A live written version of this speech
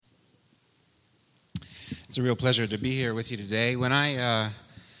It's a real pleasure to be here with you today. When I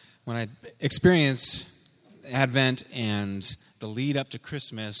experience Advent and the lead up to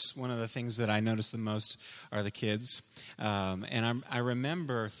Christmas, one of the things that I notice the most are the kids. And I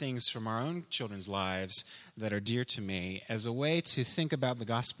remember things from our own children's lives that are dear to me as a way to think about the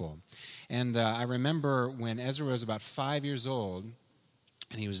gospel. And I remember when Ezra was about 5 years old,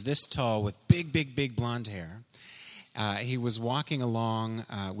 and he was this tall with big blonde hair. He was walking along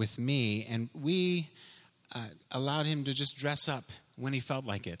with me, and we allowed him to just dress up when he felt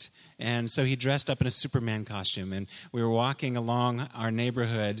like it. And so he dressed up in a Superman costume, and we were walking along our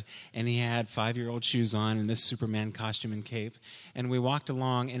neighborhood, and he had 5-year-old shoes on and this Superman costume and cape. And we walked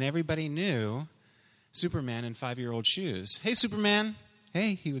along, and everybody knew Superman in 5-year-old shoes. "Hey, Superman."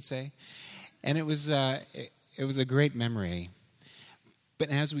 "Hey," he would say. And it was a great memory. But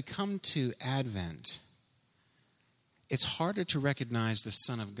as we come to Advent, it's harder to recognize the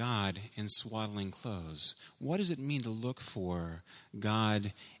Son of God in swaddling clothes. What does it mean to look for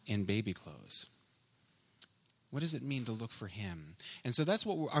God in baby clothes? What does it mean to look for Him? And so that's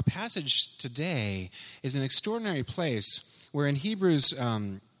what our passage today is, an extraordinary place where in Hebrews,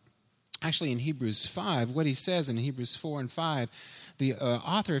 actually in Hebrews 5, what he says in Hebrews 4 and 5, the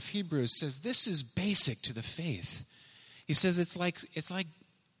author of Hebrews says this is basic to the faith. He says it's like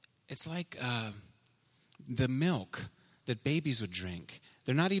the milk that babies would drink.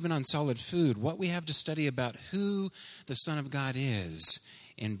 They're not even on solid food. What we have to study about who the Son of God is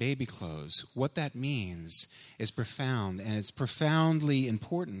in baby clothes, what that means is profound, and it's profoundly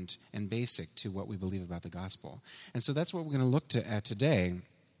important and basic to what we believe about the gospel. And so that's what we're going to look at today,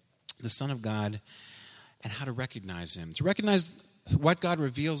 the Son of God and how to recognize Him. To recognize what God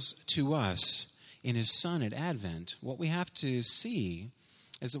reveals to us in His Son at Advent, what we have to see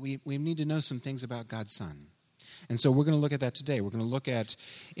is that we need to know some things about God's Son. And so we're going to look at that today. We're going to look at,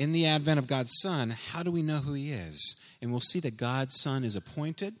 in the advent of God's Son, how do we know who He is? And we'll see that God's Son is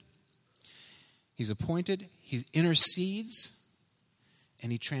appointed. He's appointed, He intercedes,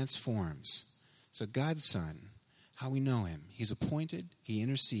 and He transforms. So God's Son, how we know Him. He's appointed, He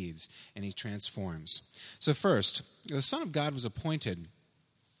intercedes, and He transforms. So first, the Son of God was appointed.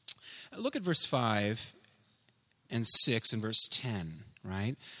 Look at verse 5 and 6 and verse 10,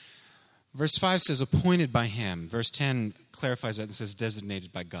 right? Verse 5 says, appointed by Him. Verse 10 clarifies that and says,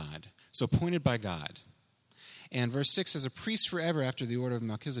 designated by God. So appointed by God. And verse 6 says, a priest forever after the order of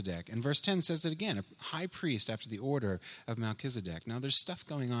Melchizedek. And verse 10 says that again, a high priest after the order of Melchizedek. Now there's stuff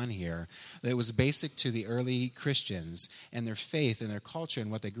going on here that was basic to the early Christians and their faith and their culture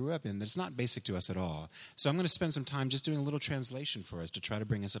and what they grew up in that's not basic to us at all. So I'm going to spend some time just doing a little translation for us to try to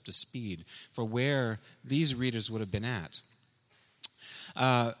bring us up to speed for where these readers would have been at.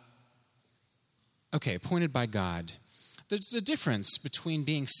 Okay, appointed by God. There's a difference between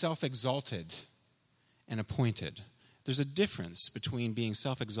being self-exalted and appointed. There's a difference between being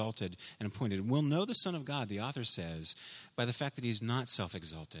self-exalted and appointed. We'll know the Son of God, the author says, by the fact that He's not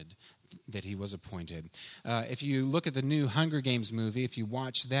self-exalted, that He was appointed. If you look at the new Hunger Games movie, if you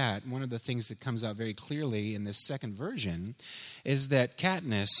watch that, one of the things that comes out very clearly in this second version is that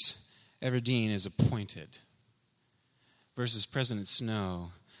Katniss Everdeen is appointed versus President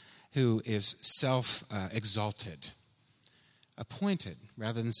Snow, who is self-exalted. Appointed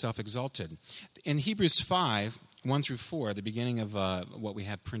rather than self-exalted. In Hebrews 5, 1 through 4, the beginning of what we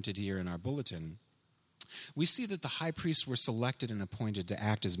have printed here in our bulletin, we see that the high priests were selected and appointed to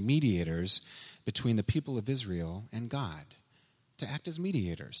act as mediators between the people of Israel and God. To act as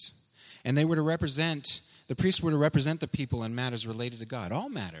mediators. And they were to represent, the priests were to represent the people in matters related to God. All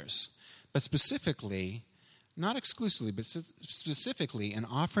matters. But specifically, not exclusively, but specifically in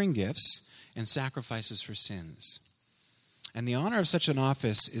offering gifts and sacrifices for sins. And the honor of such an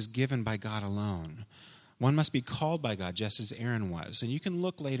office is given by God alone. One must be called by God, just as Aaron was. And you can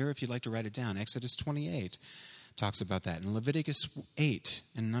look later, if you'd like to write it down. Exodus 28 talks about that. In Leviticus 8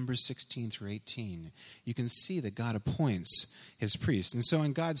 and Numbers 16 through 18, you can see that God appoints His priests. And so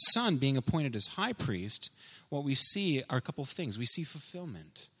in God's Son being appointed as high priest, what we see are a couple of things. We see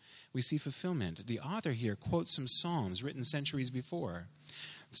fulfillment. We see fulfillment. The author here quotes some Psalms written centuries before.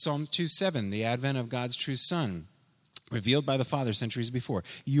 Psalm 2:7, the advent of God's true Son, revealed by the Father centuries before.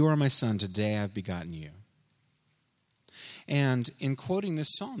 You are my Son, today I have begotten you. And in quoting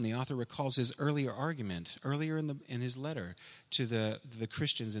this psalm, the author recalls his earlier argument, earlier in his letter to the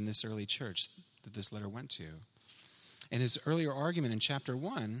Christians in this early church that this letter went to. And his earlier argument in chapter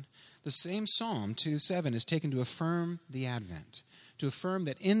 1, the same Psalm 2:7 is taken to affirm the advent. To affirm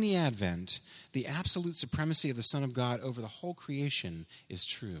that in the advent, the absolute supremacy of the Son of God over the whole creation is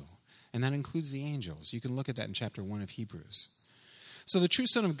true. And that includes the angels. You can look at that in chapter 1 of Hebrews. So the true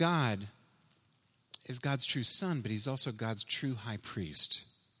Son of God is God's true son, but he's also God's true high priest.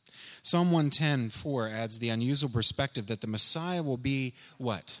 Psalm 110:4 adds the unusual perspective that the Messiah will be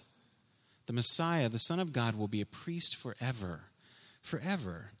what? The Messiah, the Son of God, will be a priest forever,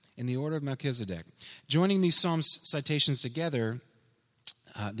 in the order of Melchizedek. Joining these Psalm citations together,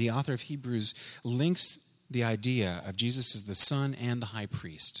 the author of Hebrews links the idea of Jesus as the Son and the high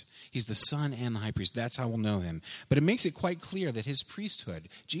priest. He's the Son and the high priest. That's how we'll know him. But it makes it quite clear that his priesthood,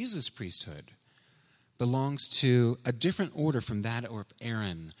 Jesus' priesthood, belongs to a different order from that of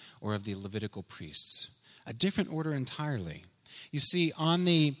Aaron or of the Levitical priests. A different order entirely. You see, on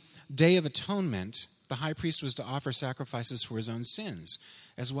the Day of Atonement, the high priest was to offer sacrifices for his own sins,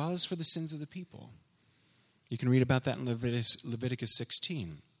 as well as for the sins of the people. You can read about that in Leviticus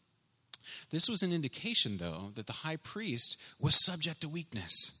 16. This was an indication, though, that the high priest was subject to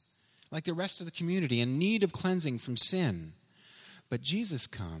weakness, like the rest of the community, in need of cleansing from sin. But Jesus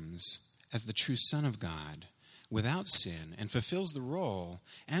comes as the true Son of God, without sin, and fulfills the role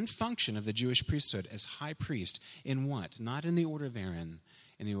and function of the Jewish priesthood as high priest in what? Not in the order of Aaron,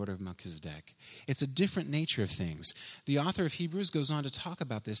 in the order of Melchizedek. It's a different nature of things. The author of Hebrews goes on to talk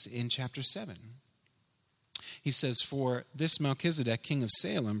about this in chapter 7. He says, "For this Melchizedek, king of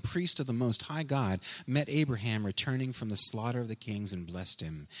Salem, priest of the Most High God, met Abraham returning from the slaughter of the kings and blessed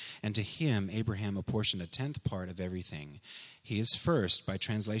him. And to him Abraham apportioned a 10th part of everything. He is first, by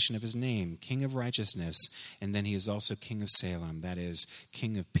translation of his name, King of Righteousness, and then he is also King of Salem, that is,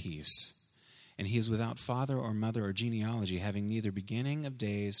 King of Peace. And he is without father or mother or genealogy, having neither beginning of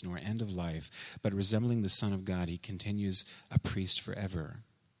days nor end of life, but resembling the Son of God, he continues a priest forever."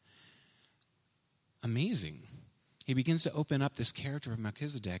 Amazing. He begins to open up this character of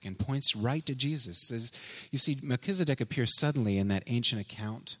Melchizedek and points right to Jesus. Says, you see, Melchizedek appears suddenly in that ancient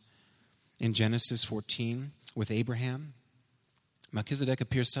account in Genesis 14 with Abraham. Melchizedek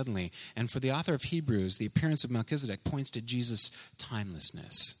appears suddenly. And for the author of Hebrews, the appearance of Melchizedek points to Jesus'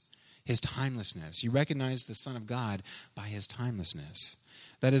 timelessness. His timelessness. You recognize the Son of God by his timelessness.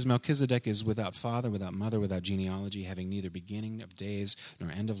 That is, Melchizedek is without father, without mother, without genealogy, having neither beginning of days nor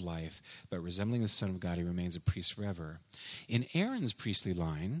end of life, but resembling the Son of God, he remains a priest forever. In Aaron's priestly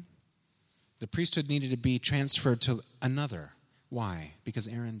line, the priesthood needed to be transferred to another. Why? Because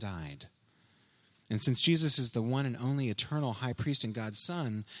Aaron died. And since Jesus is the one and only eternal high priest and God's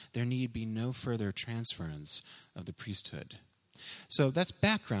Son, there need be no further transference of the priesthood. So that's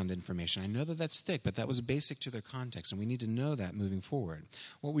background information. I know that that's thick, but that was basic to their context, and we need to know that moving forward.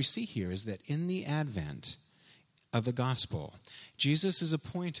 What we see here is that in the advent of the gospel, Jesus is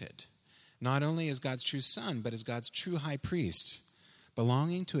appointed not only as God's true Son, but as God's true high priest,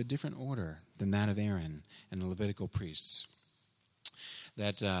 belonging to a different order than that of Aaron and the Levitical priests.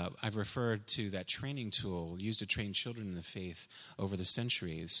 That I've referred to that training tool used to train children in the faith over the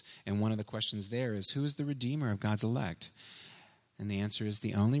centuries, and one of the questions there is, who is the Redeemer of God's elect? And the answer is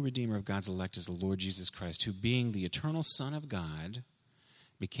the only Redeemer of God's elect is the Lord Jesus Christ, who being the eternal Son of God,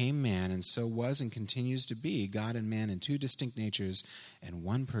 became man, and so was and continues to be God and man in two distinct natures and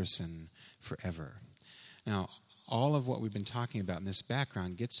one person forever. Now, all of what we've been talking about in this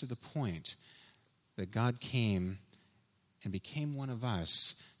background gets to the point that God came and became one of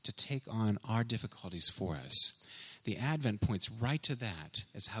us to take on our difficulties for us. The Advent points right to that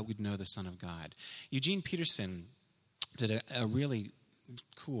as how we'd know the Son of God. Eugene Peterson did a really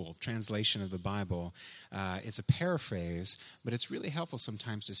cool translation of the Bible. It's a paraphrase, but it's really helpful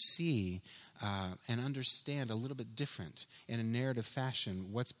sometimes to see and understand a little bit different in a narrative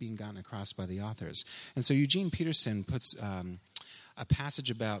fashion what's being gotten across by the authors. And so Eugene Peterson puts a passage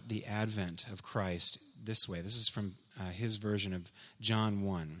about the advent of Christ this way. This is from his version of John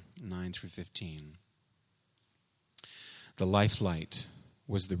 1, 9 through 15. The life light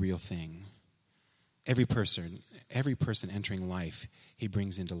was the real thing. Every person entering life, he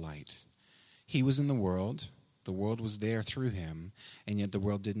brings into light. He was in the world was there through him, and yet the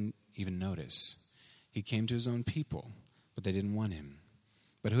world didn't even notice. He came to his own people, but they didn't want him.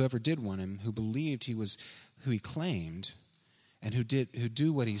 But whoever did want him, who believed he was who he claimed, and who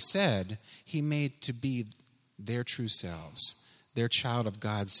do what he said, he made to be their true selves, their child of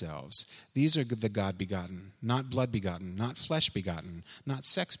God's selves. These are the God begotten, not blood begotten, not flesh begotten, not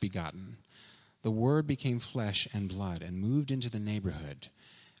sex begotten. The Word became flesh and blood and moved into the neighborhood.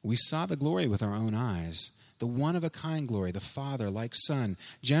 We saw the glory with our own eyes, the one-of-a-kind glory, the Father, like Son,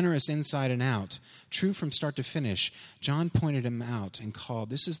 generous inside and out, true from start to finish. John pointed him out and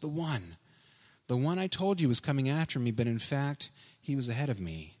called, "This is the one I told you was coming after me, but in fact, he was ahead of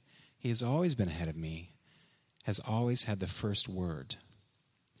me. He has always been ahead of me, has always had the first word."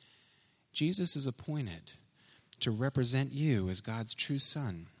 Jesus is appointed to represent you as God's true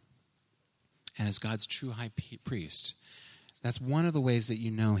Son and as God's true high priest. That's one of the ways that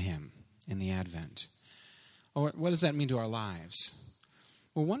you know him in the Advent. Or what does that mean to our lives?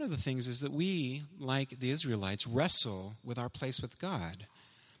 Well, one of the things is that we, like the Israelites, wrestle with our place with God.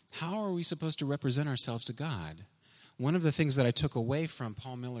 How are we supposed to represent ourselves to God? One of the things that I took away from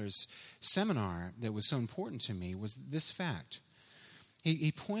Paul Miller's seminar that was so important to me was this fact.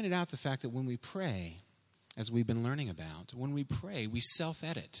 He pointed out the fact that when we pray, as we've been learning about, when we pray, we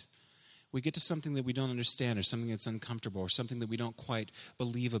self-edit. We get to something that we don't understand or something that's uncomfortable or something that we don't quite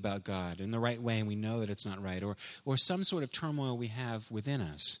believe about God in the right way and we know that it's not right, or some sort of turmoil we have within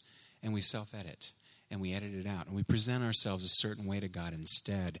us, and we self-edit and we edit it out and we present ourselves a certain way to God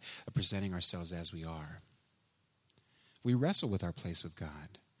instead of presenting ourselves as we are. We wrestle with our place with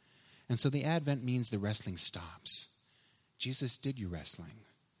God. And so the Advent means the wrestling stops. Jesus did your wrestling.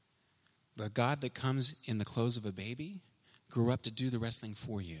 The God that comes in the clothes of a baby grew up to do the wrestling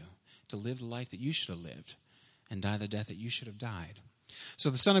for you, to live the life that you should have lived and die the death that you should have died. So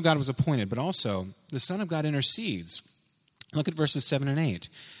the Son of God was appointed, but also the Son of God intercedes. Look at verses 7 and 8.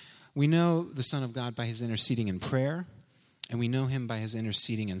 We know the Son of God by his interceding in prayer, and we know him by his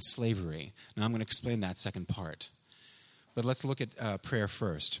interceding in slavery. Now I'm going to explain that second part. But let's look at prayer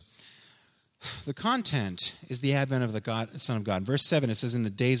first. The content is the advent of the Son of God. Verse 7, it says, in the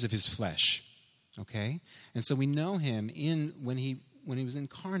days of his flesh. Okay? And so we know him when he was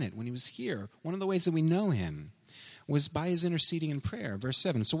incarnate, when he was here. One of the ways that we know him was by his interceding in prayer. Verse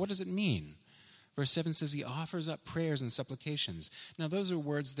 7. So what does it mean? Verse 7 says he offers up prayers and supplications. Now those are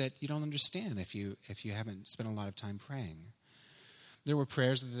words that you don't understand if you haven't spent a lot of time praying. There were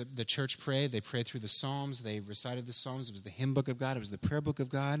prayers that the church prayed. They prayed through the Psalms. They recited the Psalms. It was the hymn book of God. It was the prayer book of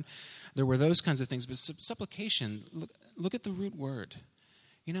God. There were those kinds of things. But supplication, look at the root word.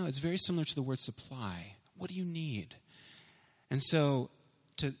 You know, it's very similar to the word supply. What do you need? And so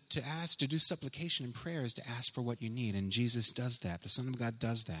to ask, to do supplication in prayer is to ask for what you need. And Jesus does that. The Son of God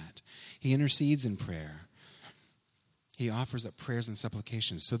does that. He intercedes in prayer. He offers up prayers and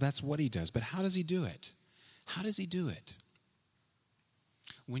supplications. So that's what he does. But how does he do it? How does he do it?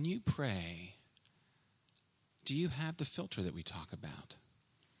 When you pray, do you have the filter that we talk about?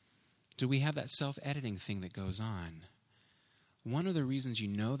 Do we have that self-editing thing that goes on? One of the reasons you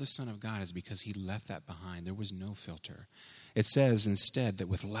know the Son of God is because he left that behind. There was no filter. It says instead that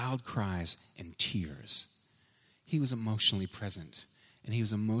with loud cries and tears, he was emotionally present and he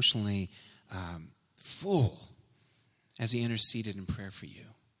was emotionally full as he interceded in prayer for you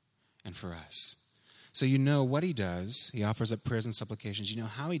and for us. So you know what he does. He offers up prayers and supplications. You know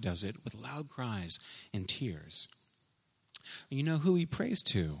how he does it, with loud cries and tears. You know who he prays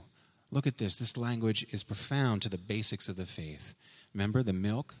to. Look at this. This language is profound to the basics of the faith. Remember the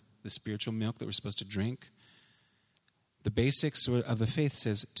milk, the spiritual milk that we're supposed to drink? The basics of the faith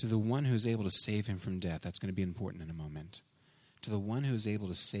says, to the one who is able to save him from death. That's going to be important in a moment. To the one who is able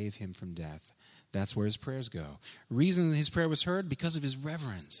to save him from death. That's where his prayers go. Reason his prayer was heard? Because of his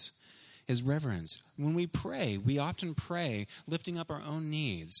reverence. His reverence. When we pray, we often pray lifting up our own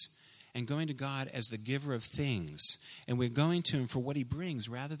needs and going to God as the giver of things. And we're going to him for what he brings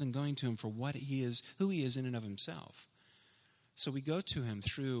rather than going to him for what he is, who he is in and of himself. So we go to him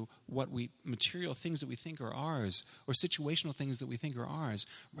through material things that we think are ours or situational things that we think are ours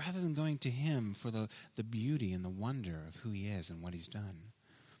rather than going to him for the beauty and the wonder of who he is and what he's done.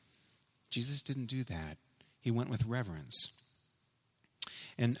 Jesus didn't do that. He went with reverence.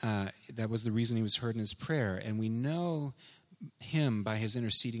 And that was the reason he was heard in his prayer. And we know him by his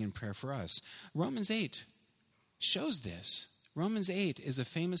interceding in prayer for us. Romans 8 shows this. Romans 8 is a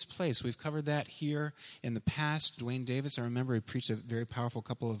famous place. We've covered that here in the past. Dwayne Davis, I remember he preached a very powerful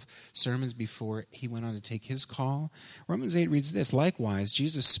couple of sermons before he went on to take his call. Romans 8 reads this, likewise,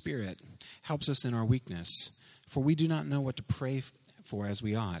 Jesus' Spirit helps us in our weakness, for we do not know what to pray for as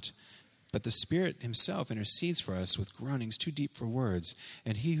we ought. But the Spirit himself intercedes for us with groanings too deep for words.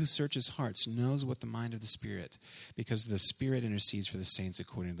 And he who searches hearts knows what the mind of the Spirit, because the Spirit intercedes for the saints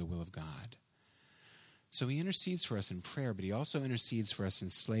according to the will of God. So he intercedes for us in prayer, but he also intercedes for us in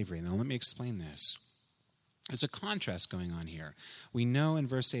slavery. Now let me explain this. There's a contrast going on here. We know in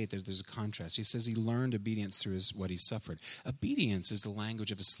verse 8 that there's a contrast. He says he learned obedience through what he suffered. Obedience is the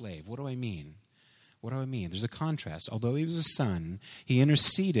language of a slave. What do I mean? What do I mean? There's a contrast. Although he was a son, he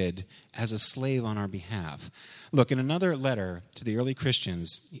interceded as a slave on our behalf. Look, in another letter to the early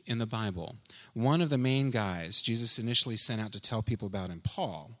Christians in the Bible, one of the main guys Jesus initially sent out to tell people about him,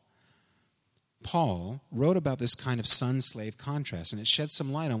 Paul wrote about this kind of son-slave contrast, and it sheds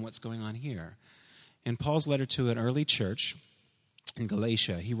some light on what's going on here. In Paul's letter to an early church in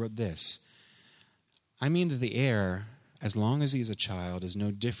Galatia, he wrote this, I mean that the heir as long as he is a child, is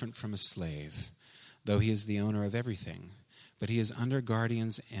no different from a slave, though he is the owner of everything. But he is under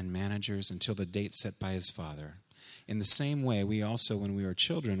guardians and managers until the date set by his father. In the same way, we also, when we were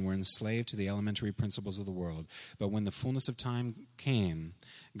children, were enslaved to the elementary principles of the world. But when the fullness of time came,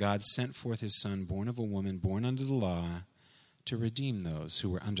 God sent forth his Son, born of a woman, born under the law, to redeem those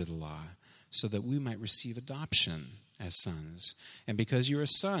who were under the law, so that we might receive adoption as sons. And because you are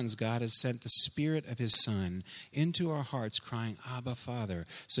sons, God has sent the Spirit of his Son into our hearts, crying, Abba, Father.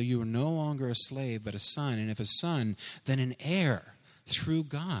 So you are no longer a slave, but a son. And if a son, then an heir through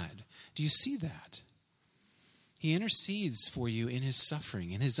God. Do you see that? He intercedes for you in his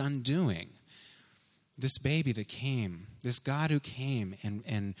suffering, in his undoing. This baby that came, this God who came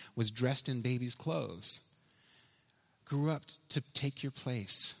and was dressed in baby's clothes, grew up to take your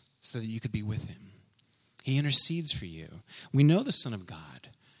place so that you could be with him. He intercedes for you. We know the Son of God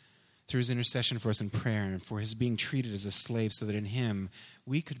through his intercession for us in prayer and for his being treated as a slave so that in him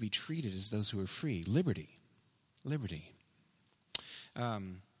we could be treated as those who are free. Liberty. Liberty.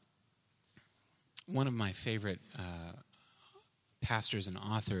 One of my favorite pastors and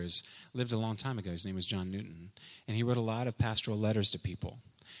authors lived a long time ago. His name was John Newton. And he wrote a lot of pastoral letters to people.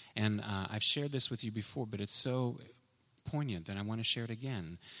 And I've shared this with you before, but it's so poignant that I want to share it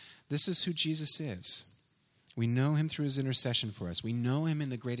again. This is who Jesus is. We know him through his intercession for us. We know him in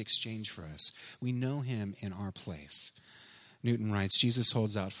the great exchange for us. We know him in our place. Newton writes, Jesus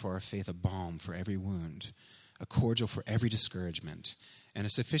holds out for our faith a balm for every wound, a cordial for every discouragement, and a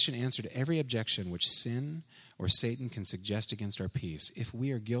sufficient answer to every objection which sin or Satan can suggest against our peace. If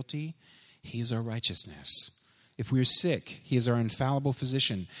we are guilty, he is our righteousness. If we are sick, he is our infallible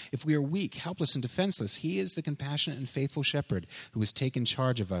physician. If we are weak, helpless, and defenseless, he is the compassionate and faithful shepherd who has taken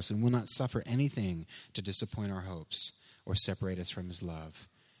charge of us and will not suffer anything to disappoint our hopes or separate us from his love.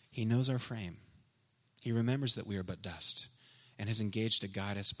 He knows our frame. He remembers that we are but dust and has engaged to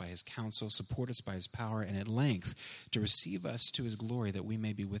guide us by his counsel, support us by his power, and at length to receive us to his glory that we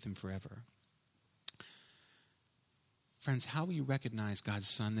may be with him forever. Friends, how will you recognize God's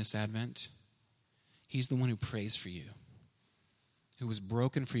Son this Advent? He's the one who prays for you, who was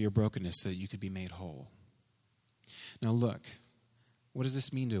broken for your brokenness so that you could be made whole. Now look, what does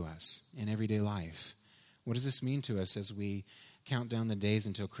this mean to us in everyday life? What does this mean to us as we count down the days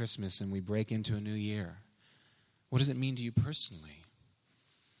until Christmas and we break into a new year? What does it mean to you personally?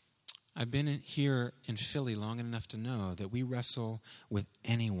 I've been here in Philly long enough to know that we wrestle with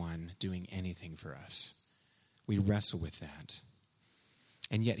anyone doing anything for us. We wrestle with that.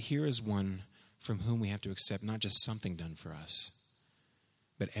 And yet here is one from whom we have to accept not just something done for us,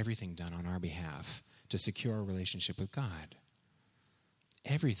 but everything done on our behalf to secure our relationship with God.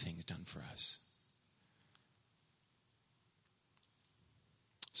 Everything's done for us.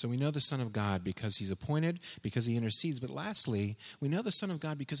 So we know the Son of God because he's appointed, because he intercedes. But lastly, we know the Son of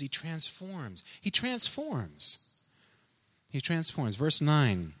God because he transforms. He transforms. He transforms. Verse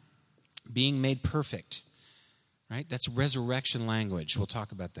 9, being made perfect. Right? That's resurrection language. We'll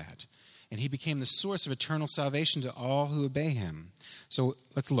talk about that. And he became the source of eternal salvation to all who obey him. So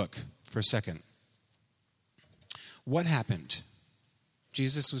let's look for a second. What happened?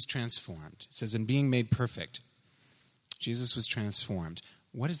 Jesus was transformed. It says, in being made perfect, Jesus was transformed.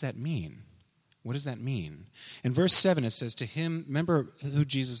 What does that mean? What does that mean? In verse 7, it says to him, remember who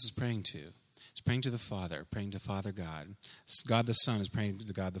Jesus was praying to. He's praying to the Father, praying to Father God. God the Son is praying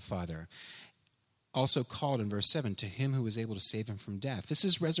to God the Father. Also called in verse 7, to him who was able to save him from death. This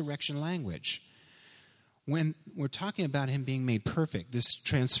is resurrection language. When we're talking about him being made perfect, this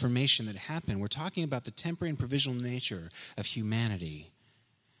transformation that happened, we're talking about the temporary and provisional nature of humanity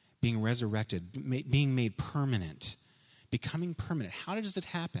being resurrected, being made permanent, becoming permanent. How does it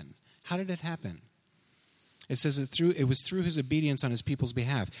happen? How did it happen? It says it was through his obedience on his people's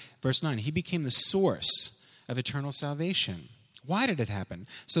behalf. Verse 9, he became the source of eternal salvation. Why did it happen?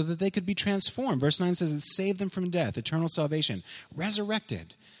 So that they could be transformed. Verse 9 says it saved them from death, eternal salvation,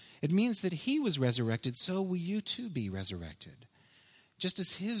 resurrected. It means that he was resurrected, so will you too be resurrected. Just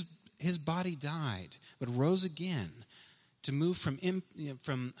as his body died, but rose again to move from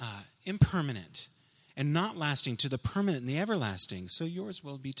impermanent and not lasting to the permanent and the everlasting, so yours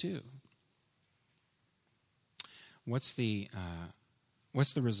will be too. What's the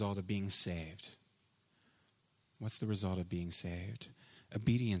result of being saved? What's the result of being saved?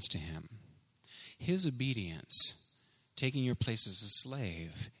 Obedience to him. His obedience, taking your place as a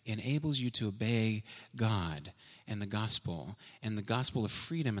slave, enables you to obey God and the gospel of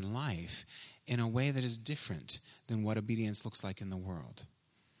freedom and life in a way that is different than what obedience looks like in the world.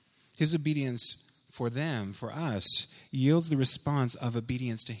 His obedience for them, for us, yields the response of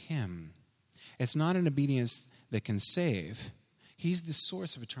obedience to him. It's not an obedience that can save. He's the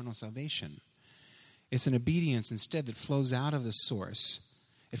source of eternal salvation. It's an obedience instead that flows out of the source.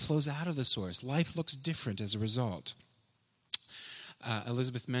 It flows out of the source. Life looks different as a result.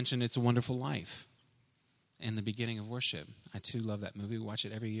 Elizabeth mentioned It's a Wonderful Life in the beginning of worship. I too love that movie. We watch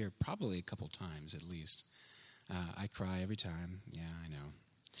it every year, probably a couple times at least. I cry every time. Yeah, I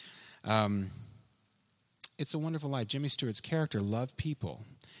know. It's a Wonderful Life. Jimmy Stewart's character loved people.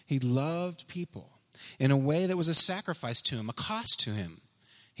 He loved people in a way that was a sacrifice to him, a cost to him.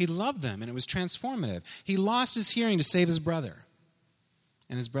 He loved them, and it was transformative. He lost his hearing to save his brother,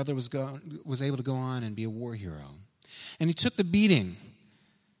 and his brother was able to go on and be a war hero. And he took the beating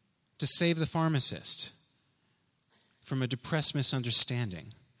to save the pharmacist from a depressed misunderstanding.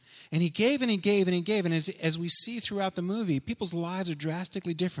 And he gave and he gave and he gave. And as we see throughout the movie, people's lives are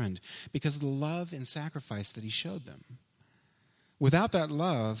drastically different because of the love and sacrifice that he showed them. Without that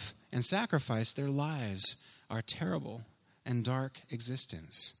love and sacrifice, their lives are a terrible and dark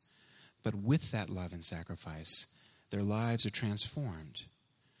existence. But with that love and sacrifice, their lives are transformed.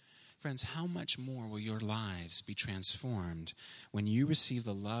 Friends, how much more will your lives be transformed when you receive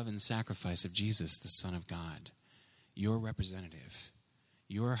the love and sacrifice of Jesus, the Son of God, your representative,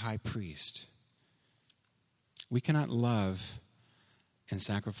 your high priest? We cannot love and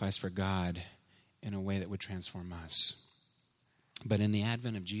sacrifice for God in a way that would transform us. But in the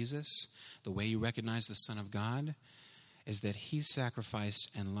advent of Jesus, the way you recognize the Son of God is that he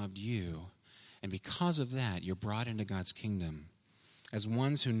sacrificed and loved you. And because of that, you're brought into God's kingdom as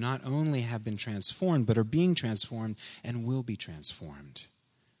ones who not only have been transformed, but are being transformed and will be transformed.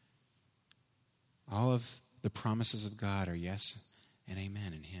 All of the promises of God are yes and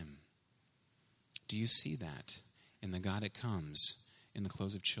amen in him. Do you see that in the God that comes in the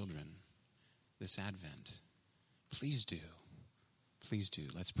close of children this Advent? Please do. Please do.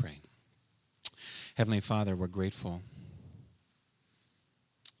 Let's pray. Heavenly Father, we're grateful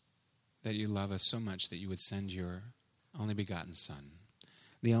that you love us so much that you would send your only begotten Son,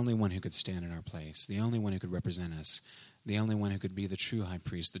 the only one who could stand in our place, the only one who could represent us, the only one who could be the true high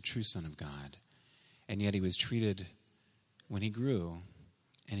priest, the true Son of God. And yet he was treated, when he grew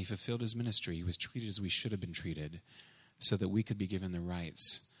and he fulfilled his ministry, he was treated as we should have been treated so that we could be given the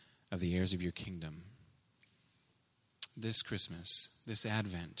rights of the heirs of your kingdom. This Christmas, this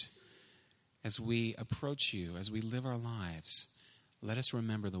Advent, as we approach you, as we live our lives, let us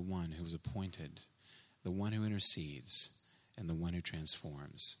remember the one who was appointed, the one who intercedes, and the one who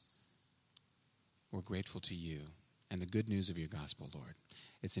transforms. We're grateful to you and the good news of your gospel, Lord.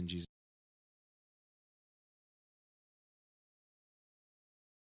 It's in Jesus' name.